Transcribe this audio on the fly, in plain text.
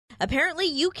Apparently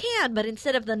you can, but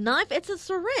instead of the knife, it's a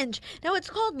syringe. Now,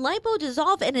 it's called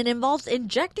LipoDissolve, and it involves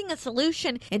injecting a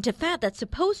solution into fat that's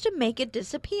supposed to make it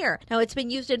disappear. Now, it's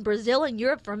been used in Brazil and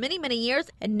Europe for many, many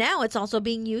years, and now it's also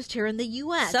being used here in the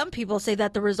U.S. Some people say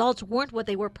that the results weren't what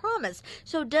they were promised.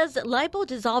 So does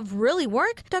LipoDissolve really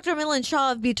work? Dr. Milan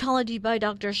Shaw of Butology by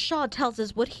Dr. Shaw tells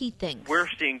us what he thinks. We're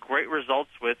seeing great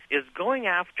results with is going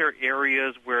after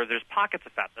areas where there's pockets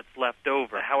of fat that's left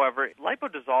over. However,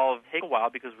 LipoDissolve takes a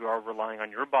while because we are relying on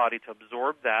your body to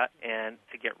absorb that and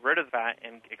to get rid of that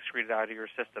and excrete it out of your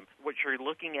system. What you're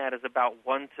looking at is about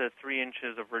 1 to 3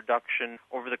 inches of reduction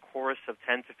over the course of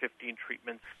 10 to 15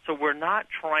 treatments. So we're not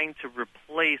trying to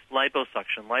replace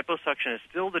liposuction. Liposuction is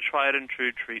still the tried and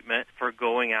true treatment for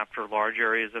going after large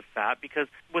areas of fat, because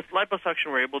with liposuction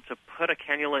we're able to put a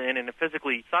cannula in and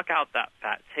physically suck out that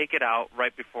fat, take it out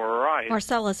right before our eyes.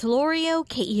 Marcella Solorio,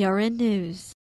 KERN News.